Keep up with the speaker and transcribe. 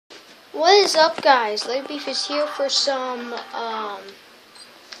What is up, guys? Lady Beef is here for some, I'm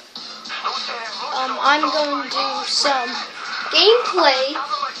going to do some gameplay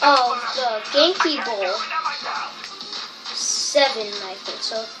of the genkibowl 7, I think.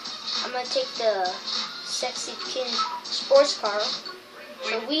 So, I'm going to take the sexy pin sports car.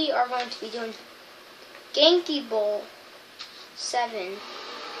 So, we are going to be doing genkibowl 7.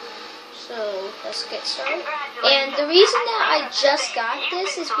 So, let's get started. And the reason that I just got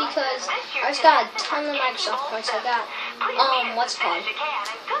this is because I just got a ton of Microsoft points. I got, what's it called?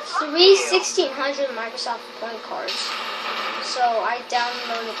 1600 Microsoft point cards. So, I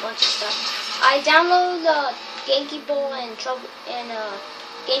downloaded a bunch of stuff. I downloaded genkibowl and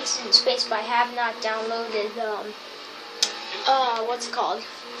Gangs in Space, but I have not downloaded, what's it called?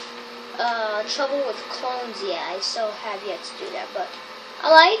 Trouble with Clones yet. I still have yet to do that, but I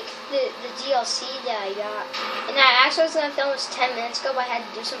like the DLC that I got. And I actually was going to film this 10 minutes ago, but I had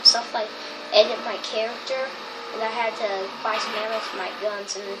to do some stuff like edit my character. And I had to buy some ammo for my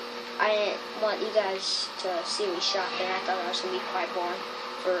guns, and I didn't want you guys to see me shot there. I thought I was going to be quite boring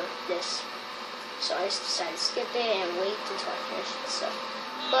for this. So I just decided to skip it and wait until I finish it. So,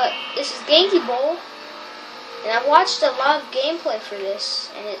 but this is genkibowl. And I watched a lot of gameplay for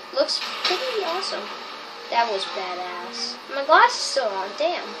this, and it looks pretty awesome. That was badass. My glass is still on,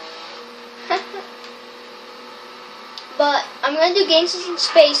 damn. But I'm gonna do Games in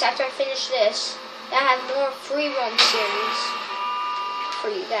Space after I finish this. I have more free roam series for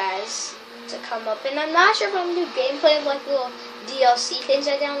you guys to come up. And I'm not sure if I'm gonna do gameplay of like little DLC things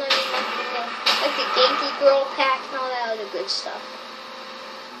I downloaded, like the Genki Girl pack and all that other good stuff.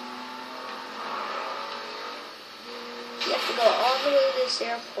 You have to go all the way to this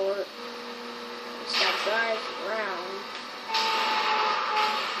airport. Just gotta drive around.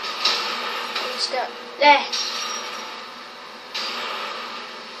 I just got that.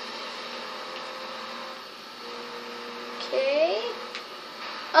 Okay.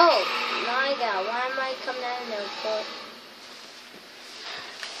 Oh my god, why am I coming out of an airport?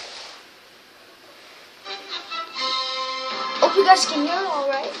 Hope you guys can hear it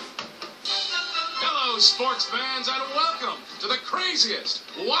alright. Hello, sports fans, and welcome to the craziest,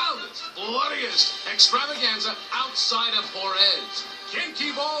 wildest, bloodiest extravaganza outside of Juarez.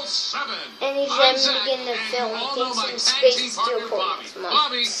 Genkibowl 7. And he's ready to begin the film. Games in Space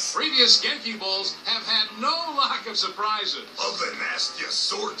Bobby, previous Genkibowls have had no lack of surprises. Of the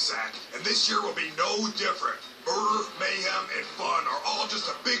nastiest sort, Zach, and this year will be no different. Murder, mayhem, and fun are all just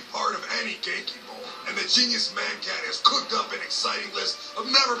a big part of any Genkibowl. And the genius Mancat has cooked up an exciting list of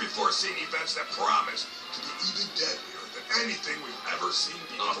never-before-seen events that promise to be even deadlier than anything we've ever seen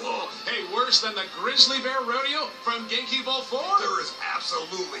before. Oh, hey, worse than the Grizzly Bear Rodeo from Genkibowl 4? There is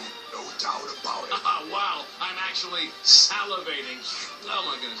absolutely no doubt about it. Wow, I'm actually salivating. Oh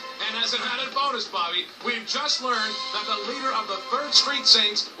my goodness. And as an added bonus, Bobby, we've just learned that the leader of the 3rd Street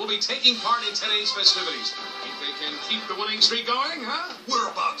Saints will be taking part in today's festivities. Think they can keep the winning streak going, huh? We're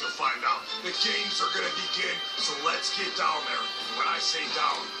about to find out. The games are going to begin, so let's get down there. When I say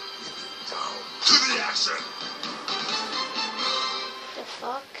down, we mean down. To the action! The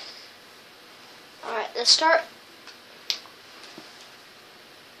fuck? Alright, let's start.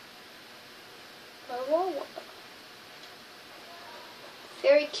 Whoa.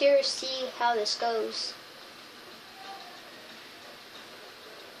 Very curious to see how this goes.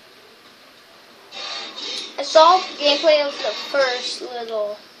 I saw gameplay of the first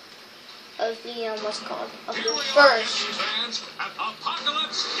little of the what's it called? Of the first.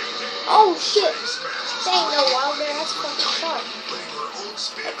 Oh shit! That ain't no wild bear, that's fucking fun.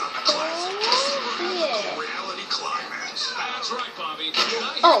 Yeah. That's right, Bobby.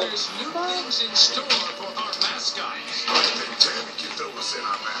 Oh, there's new things in store for our mascots. I think Tammy can fill us in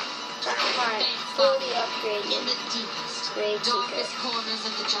on that. Alright, fully upgraded. In the deepest, Great darkest corners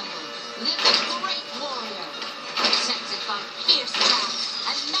of the jungle lives a great warrior, protected by fierce packs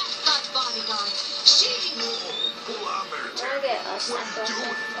and mascot bodyguards. She Pull on there, I'll Tammy. get us What are you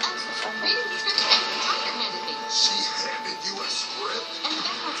doing? reading the script that the doctor handed me, She handed you a script? and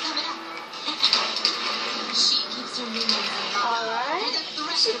that's what's coming up. She keeps her minions in line Alright. and a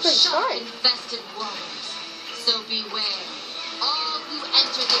threat This is of pretty fun. shark-infested warriors. So beware, all who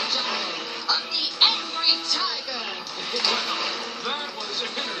enter the jungle of the angry tiger. That was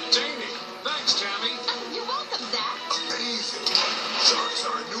entertaining. Thanks, Tammy. You're welcome, Zach. Amazing. Sharks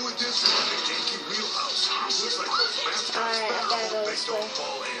are a new addition to the Genki wheelhouse. Looks like those mascots Alright, I better gotta go hope they this don't way.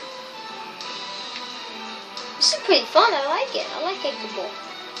 fall in. This is pretty fun, I like it. I like genkibowl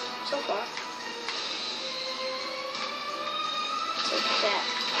so far. Take that.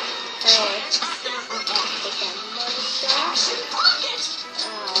 Take that mother shot.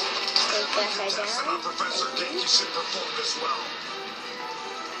 Ow. That guy Contestant down. on Professor Genki should perform as well.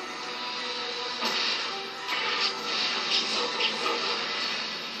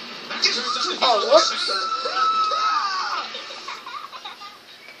 Oh, whoops.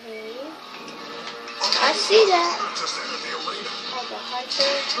 Okay. I see that. Just entered the arena. Oh, the hunter.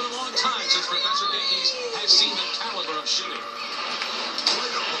 It's been a long time since Professor Genki's has seen the caliber of shooting.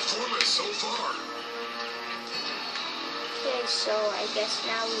 Quite a performance so far. Okay, so I guess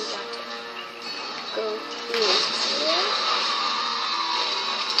now we want to go through here.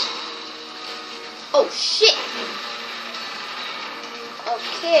 Oh, shit!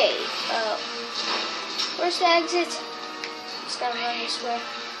 Okay, where's the exit? Just gotta run this way.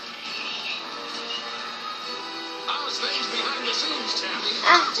 How's things behind the scenes, Tammy?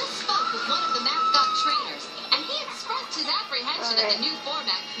 Ah! I just spoke with one of the mascot trainers, and he expressed his apprehension at the new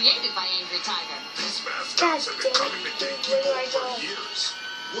format created by Angry Tiger. These mascots have been coming to Genki Where do I Bowl go? for years.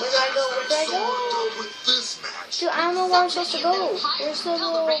 Where do I go? Where do I So worked go? up with this match. Dude, I don't know where I'm supposed to go. Where's the Fill the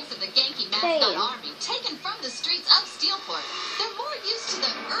little ranks of the Genki mascot thing? army, taken from the streets of Steelport. They're more used to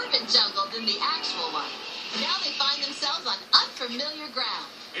the urban jungle than the actual one. Now they find themselves on unfamiliar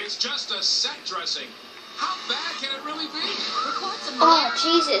ground. It's just a set dressing. How bad can it really be? Reports of Oh, malaria,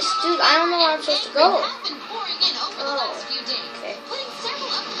 Jesus. Dude, I don't know where I'm supposed to go. have been pouring in over the last few days, Okay. putting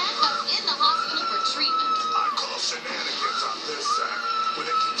several of the mascots in the hospital for treatment. I call shenanigans on this sack. When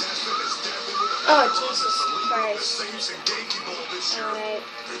a contestant is deadly with a Oh, medical Jesus illness, the leader of the Christ. Saints and Genki Bowl this year. Alright.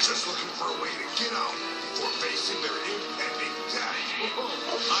 They're just looking for a way to get out before facing their impending death. Whoa,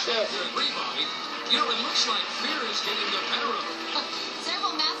 I shit. have to agree, Bobby. You know, it looks like fear is getting the better of them.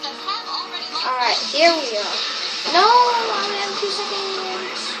 Several mascots have already lost. Alright, here we are. No, I only have 2 seconds.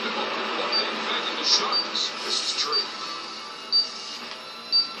 What they invented the sharks. This is true.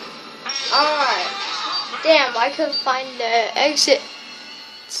 Alright. Damn, I couldn't find the exit.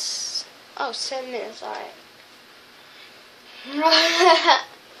 Oh, 7 minutes, alright.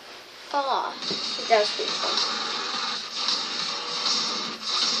 Oh, that was pretty fun.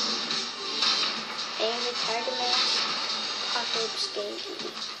 And the Tiger Match. Apocalypse Genki.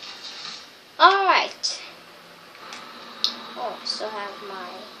 Alright. Oh, still have my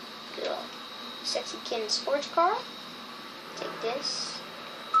little sexy kitten sports car. Take this.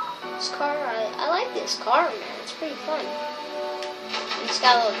 This car, I like this car, man. It's pretty fun. And it's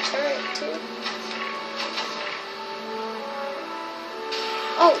got a little turret, too.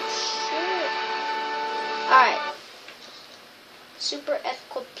 Oh, shit. Alright. Super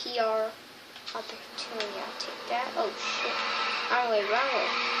ethical PR opportunity. I'll take that. Oh, shit. Runway.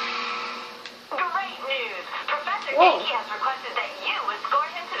 Great news! Professor Whoa. Genki has requested that you escort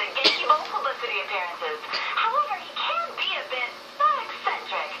him to the Genki Bowl publicity appearances. However, he can be a bit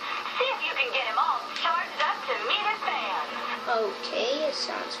eccentric. See if you can get him all charged up to meet his fans. Okay, it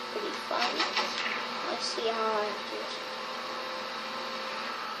sounds pretty fun. Let's see how I do this.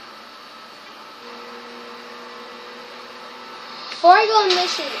 Before I go on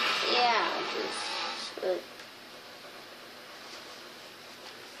mission, yeah, just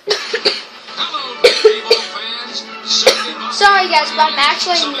Hello, Genki fans. sorry guys, but I'm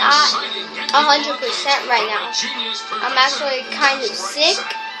actually not 100% right now. I'm actually kind of sick,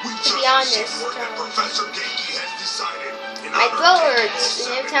 to be honest. Professor Genki has decided. My throat hurts,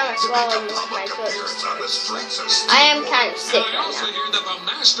 and every time I swallow, my throat just hurts. I am kind of sick I right also now. hear that the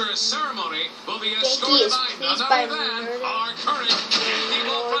master of ceremony will be Genki escorted is by pleased none by other than murder. our current Genki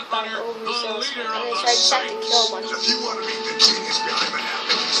Bowl frontrunner, the leader of Okay, so I the just have to kill one. If you want to meet the genius behind the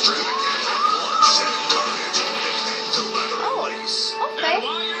epic extravaganza, bloodshed and carnage, and head to leather and lace. Okay. And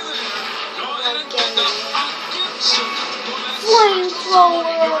while you're there, go ahead and pick up a gift suit for that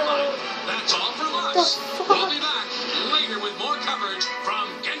Flamethrower! That's all from The us. fuck? We'll be back later with more coverage from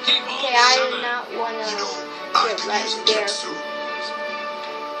Genki Bowl Okay, I 7. do not want You to know, I get could right use a there. gift suit.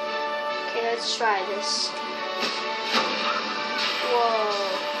 Okay, let's try this. Whoa.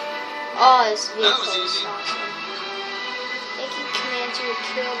 Oh, this vehicle was is easy. awesome. Genki commands you to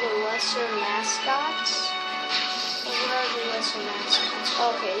kill the lesser mascots. And where are the lesser mascots?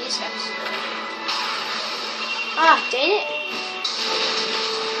 Okay, these guys. Ah, dang it.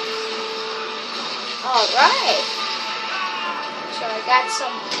 Alright. So I got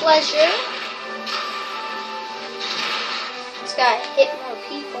some pleasure. Just gotta hit more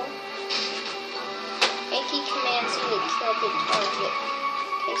people. Genki commands you to kill the target.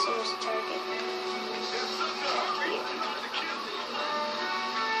 Okay, so where's the target?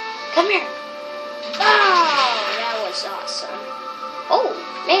 Come here. Oh, that was awesome. Oh,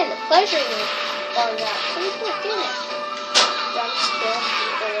 man, the pleasure bar got pretty quick, didn't it? Jump skill.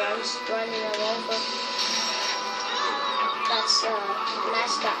 Or I'm just running them over. That's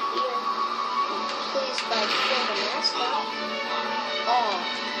mascot here. by killing the mascot.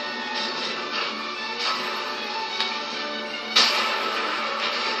 Oh.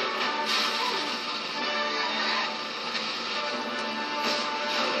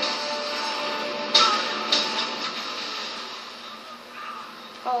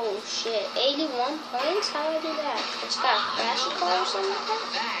 Oh shit, 81 points? How do I do that? It's got a crash car or something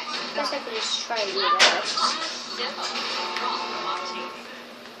like that? Guess I could just try to do that.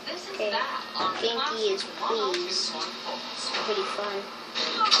 Okay, Genki is please. It's pretty fun.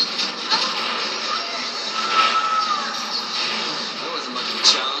 That wasn't much of a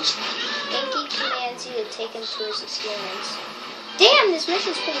challenge. Genki commands you to take him to his experience. Damn, this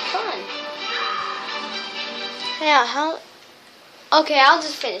mission's pretty fun. Yeah, how... Okay, I'll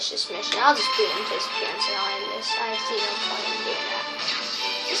just finish this mission. I'll just beat him to his appearance and I'll end this. I see no point in doing that.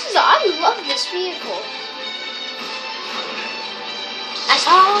 I love this vehicle.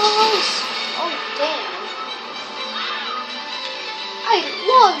 Assholes! Oh, damn. I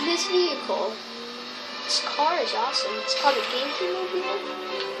love this vehicle. This car is awesome. It's called a genkibowl.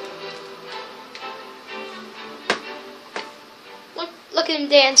 Look at him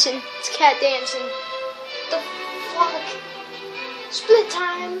dancing. It's cat dancing. The fuck? Split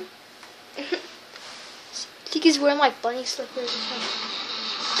time! I think he's wearing like bunny slippers or something.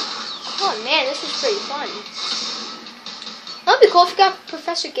 Oh man, this is pretty fun. That'd be cool if we got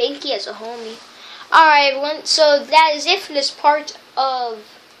Professor Genki as a homie. Alright everyone, so that is it for this part of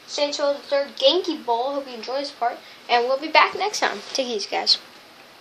Saints Row the 3rd Genki Bowl. Hope you enjoyed this part, and we'll be back next time. Take it easy guys.